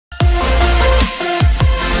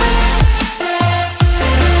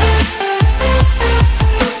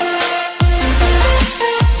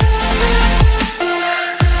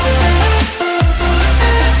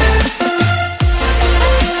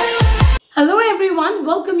everyone,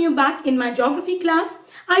 welcome you back in my geography class.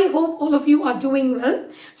 I hope all of you are doing well.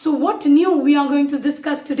 So what new we are going to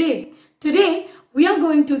discuss today? Today we are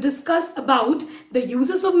going to discuss about the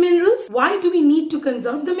uses of minerals, why do we need to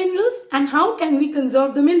conserve the minerals, and how can we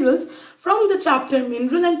conserve the minerals from the chapter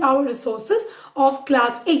Mineral and Power Resources of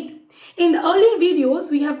class 8. In the earlier videos,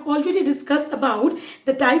 we have already discussed about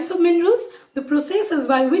the types of minerals, the processes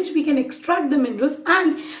by which we can extract the minerals,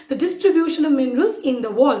 and the distribution of minerals in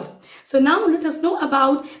the world. So now let us know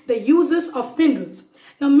about the uses of minerals.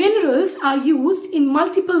 Now minerals are used in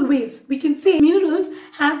multiple ways. We can say minerals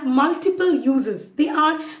have multiple uses. They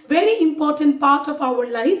are very important part of our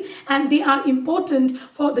life and they are important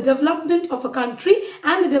for the development of a country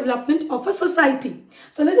and the development of a society.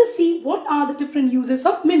 So let us see what are the different uses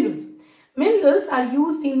of minerals. Minerals are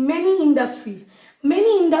used in many industries.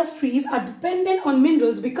 Many industries are dependent on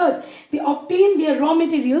minerals because they obtain their raw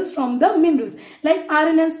materials from the minerals, like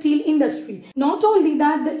iron and steel industry. Not only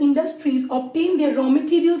that, the industries obtain their raw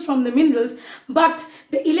materials from the minerals, but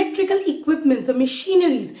the electrical equipments, the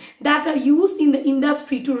machineries that are used in the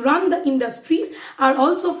industry to run the industries are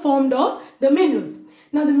also formed of the minerals.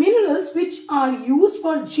 Now the minerals which are used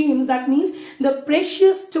for gems, that means the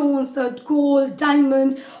precious stones, the gold,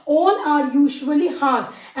 diamond, all are usually hard,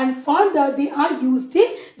 and further they are used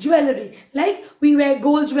in jewellery. Like we wear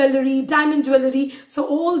gold jewellery, diamond jewellery, so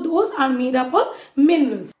all those are made up of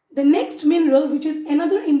minerals. The next mineral, which is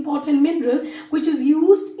another important mineral, which is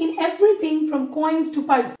used in everything from coins to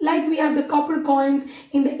pipes. Like we have the copper coins,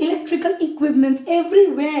 in the electrical equipments,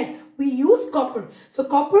 everywhere we use copper. So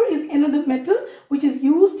copper is another metal which is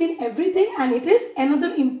used in everything, and it is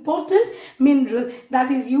another important mineral that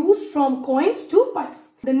is used from coins to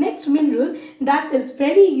pipes. The next mineral that is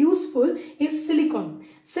very useful is silicon.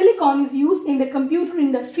 Silicon is used in the computer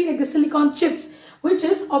industry, like the silicon chips, which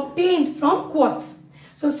is obtained from quartz.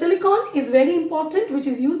 So silicon is very important, which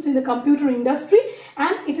is used in the computer industry,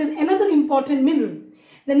 and it is another important mineral.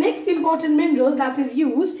 The next important mineral that is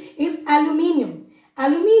used is aluminium.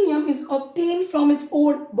 Aluminium is obtained from its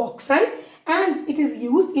ore bauxite, and it is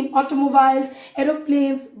used in automobiles,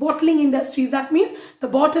 aeroplanes, bottling industries, that means the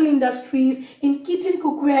bottle industries, in kitchen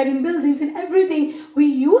cookware, in buildings, in everything we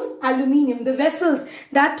use aluminium. The vessels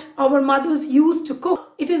that our mothers used to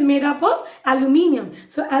cook, it is made up of aluminium.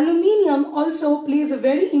 So aluminium also plays a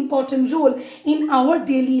very important role in our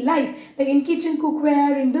daily life. Like in kitchen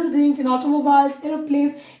cookware, in buildings, in automobiles,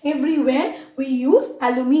 aeroplanes, everywhere we use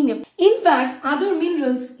aluminium. In fact, other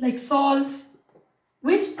minerals like salt,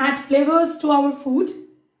 which add flavors to our food,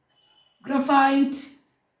 graphite,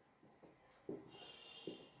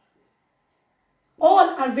 all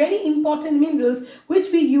are very important minerals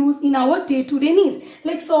which we use in our day-to-day needs.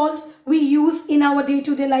 Like salt, we use in our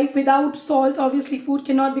day-to-day life. Without salt, obviously food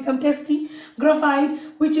cannot become tasty. Graphite,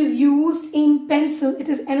 which is used in pencil, it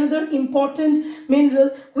is another important mineral.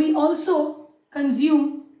 We also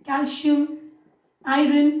consume calcium,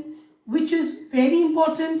 iron, which is very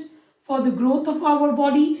important for the growth of our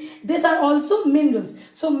body. These are also minerals.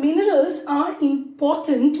 So minerals are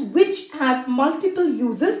important, which have multiple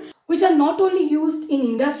uses, which are not only used in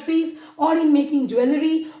industries or in making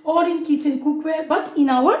jewellery or in kitchen cookware, but in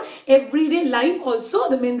our everyday life also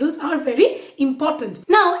the minerals are very important.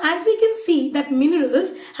 Now, as we can see that minerals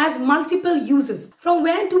has multiple uses. From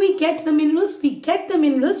where do we get the minerals? We get the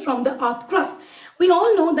minerals from the earth crust. We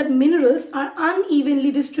all know that minerals are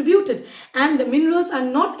unevenly distributed and the minerals are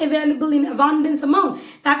not available in abundance amount.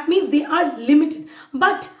 That means they are limited.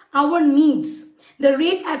 But our needs, the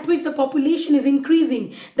rate at which the population is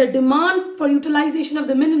increasing, the demand for utilization of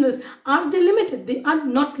the minerals, are they limited? They are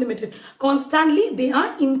not limited. Constantly they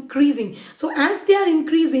are increasing. So as they are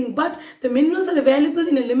increasing but the minerals are available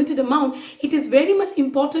in a limited amount, it is very much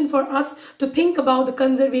important for us to think about the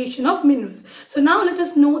conservation of minerals. So now let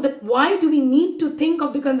us know that why do we need to think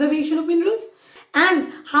of the conservation of minerals and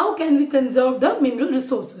how can we conserve the mineral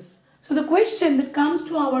resources. So the question that comes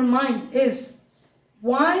to our mind is,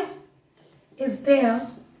 why is there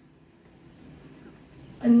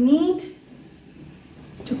a need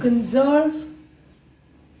to conserve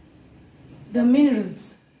the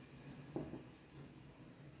minerals?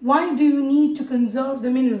 Why do you need to conserve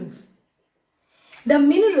the minerals? The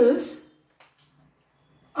minerals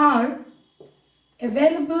are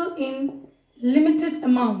available in limited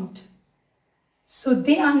amount. So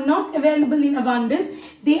they are not available in abundance,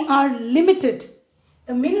 they are limited.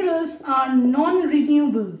 The minerals are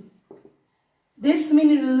non-renewable. These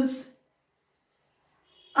minerals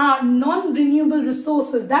are non-renewable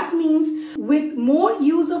resources. That means with more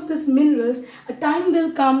use of these minerals, a time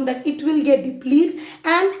will come that it will get depleted,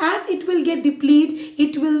 and as it will get depleted,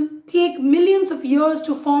 it will take millions of years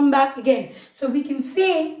to form back again. So we can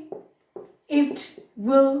say it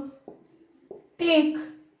will take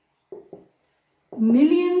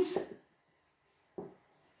millions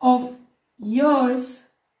of years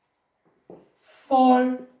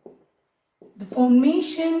for the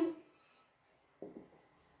formation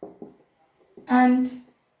and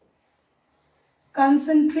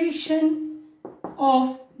concentration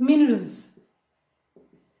of minerals.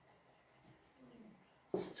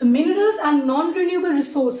 So minerals are non-renewable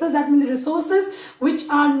resources. That means the resources which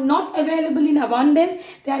are not available in abundance,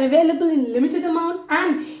 they are available in limited amount,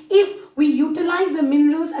 and if we utilize the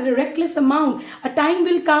minerals at a reckless amount, a time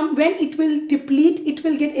will come when it will deplete, it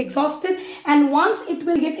will get exhausted, and once it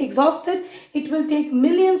will get exhausted, it will take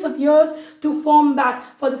millions of years to form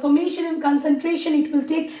back. For the formation and concentration, it will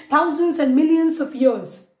take thousands and millions of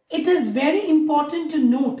years. It is very important to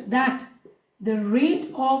note that the rate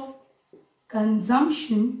of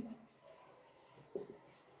consumption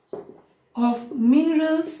of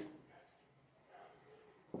minerals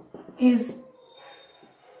is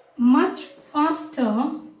much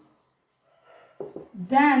faster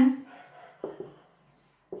than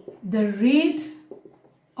the rate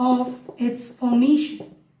of its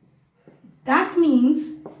formation. That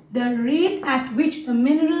means the rate at which the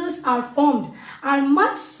minerals are formed are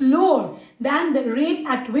much slower than the rate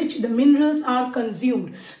at which the minerals are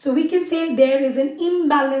consumed. So we can say there is an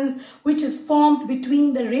imbalance which is formed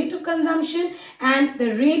between the rate of consumption and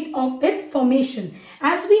the rate of its formation.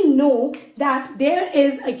 As we know that there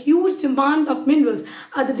is a huge demand of minerals,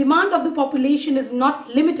 the demand of the population is not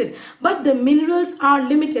limited, but the minerals are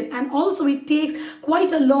limited, and also it takes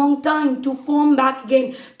quite a long time to form back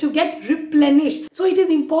again, to get replenished. So it is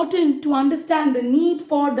important to understand the need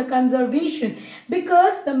for the conservation,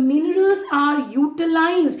 because the minerals are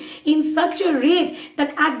utilized in such a rate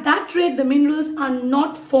that at that rate the minerals are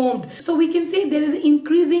not formed. So we can say there is an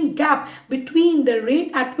increasing gap between the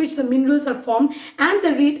rate at which the minerals are formed and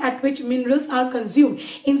the rate at which minerals are consumed.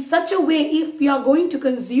 In such a way, if we are going to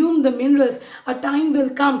consume the minerals, a time will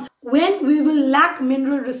come when we will lack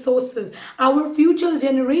mineral resources. Our future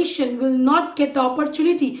generation will not get the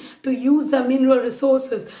opportunity to use the mineral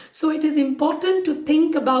resources. So it is important to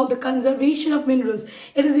think about the conservation of minerals.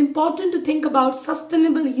 It is important to think about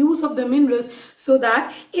sustainable use of the minerals so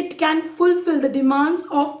that it can fulfill the demands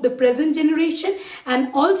of the present generation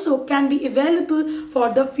and also can be available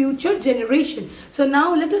for the future generation. So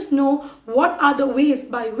now let us know what are the ways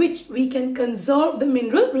by which we can conserve the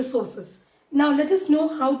mineral resources. Now let us know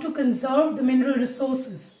how to conserve the mineral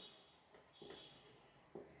resources.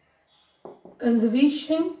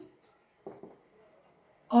 Conservation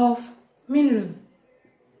of mineral.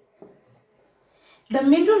 The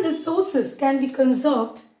mineral resources can be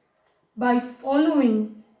conserved by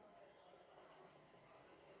following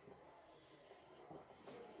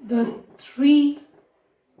the 3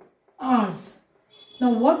 R's. Now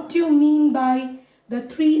what do you mean by the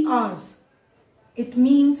 3 R's? It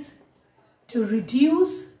means to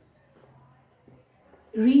reduce,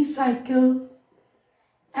 recycle,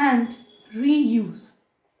 and reuse.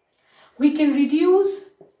 We can reduce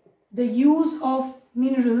the use of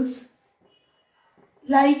minerals,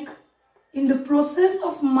 like in the process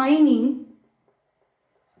of mining,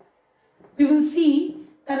 we will see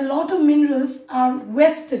that a lot of minerals are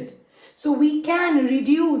wasted. So we can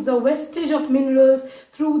reduce the wastage of minerals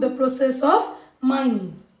through the process of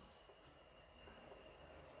mining.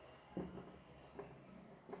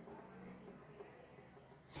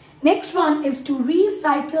 Next one is to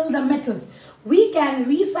recycle the metals. We can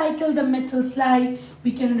recycle the metals, like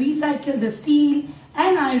we can recycle the steel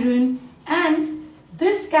and iron, and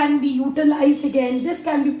this can be utilized again. This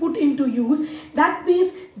can be put into use. That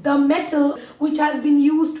means the metal which has been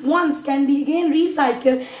used once can be again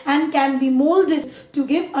recycled and can be molded to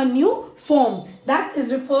give a new form. That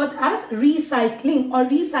is referred as recycling or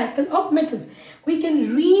recycle of metals. We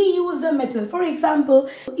can reuse the metal. For example,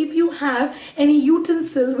 if you have any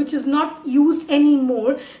utensil which is not used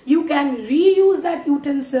anymore, you can reuse that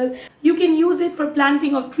utensil. You can use it for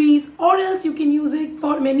planting of trees, or else you can use it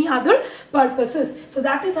for many other purposes. So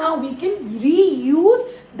that is how we can reuse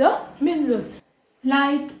the minerals,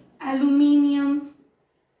 like aluminium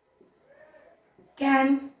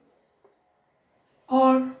can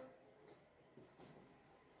or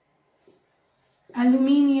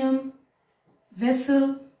aluminium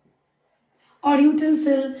vessel or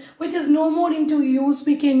utensil which is no more into use,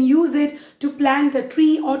 we can use it to plant a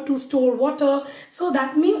tree or to store water. So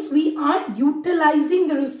that means we are utilizing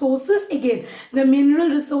the resources again, the mineral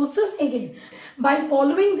resources again. By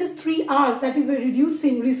following these 3 R's, that is by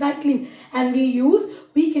reducing, recycling and reuse,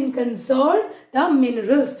 we can conserve the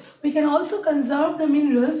minerals. We can also conserve the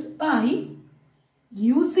minerals by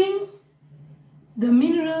using the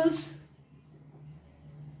minerals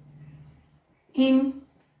in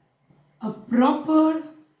a proper,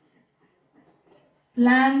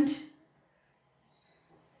 planned,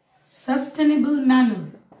 sustainable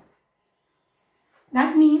manner.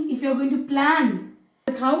 That means if you are going to plan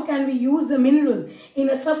how can we use the mineral in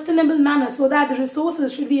a sustainable manner so that the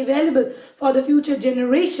resources should be available for the future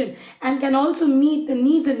generation and can also meet the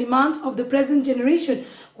needs and demands of the present generation,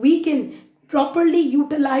 we can properly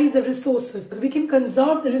utilize the resources. We can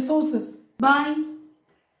conserve the resources by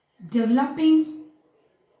developing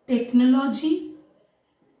technology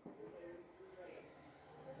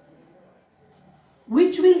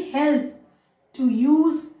which will help to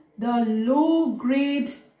use the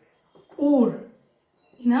low-grade ore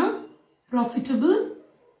in a profitable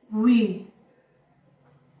way.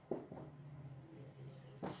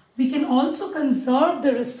 We can also conserve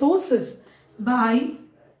the resources by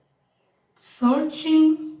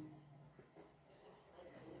searching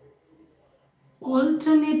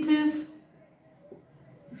alternative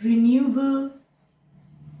renewable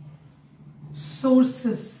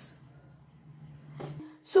sources.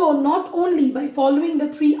 So not only by following the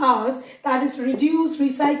 3 R's, that is reduce,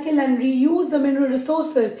 recycle and reuse the mineral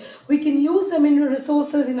resources, we can use the mineral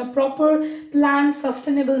resources in a proper, planned,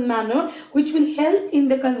 sustainable manner which will help in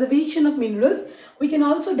the conservation of minerals. We can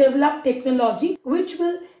also develop technology which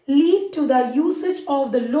will lead to the usage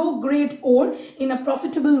of the low-grade ore in a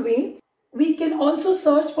profitable way. We can also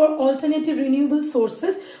search for alternative renewable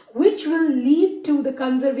sources which will lead to the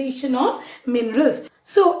conservation of minerals.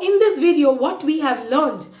 So in this video, what we have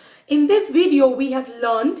learned? In this video, we have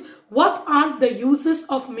learned what are the uses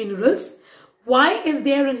of minerals, why is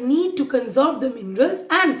there a need to conserve the minerals,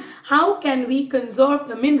 and how can we conserve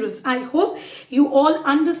the minerals. I hope you all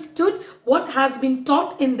understood what has been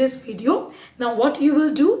taught in this video. Now what you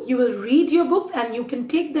will do, you will read your books and you can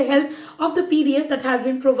take the help of the PDF that has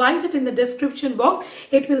been provided in the description box.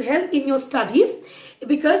 It will help in your studies,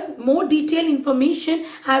 because more detailed information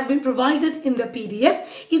has been provided in the PDF.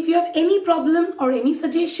 If you have any problem or any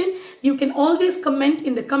suggestion, you can always comment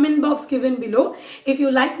in the comment box given below. If you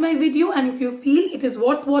like my video and if you feel it is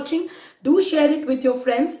worth watching, do share it with your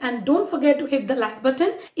friends and don't forget to hit the like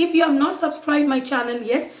button. If you have not subscribed my channel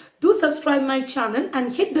yet, do subscribe my channel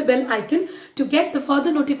and hit the bell icon to get the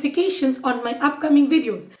further notifications on my upcoming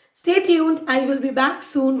videos. Stay tuned. I will be back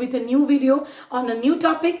soon with a new video on a new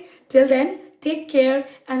topic. Till then, take care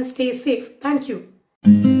and stay safe. Thank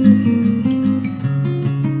you.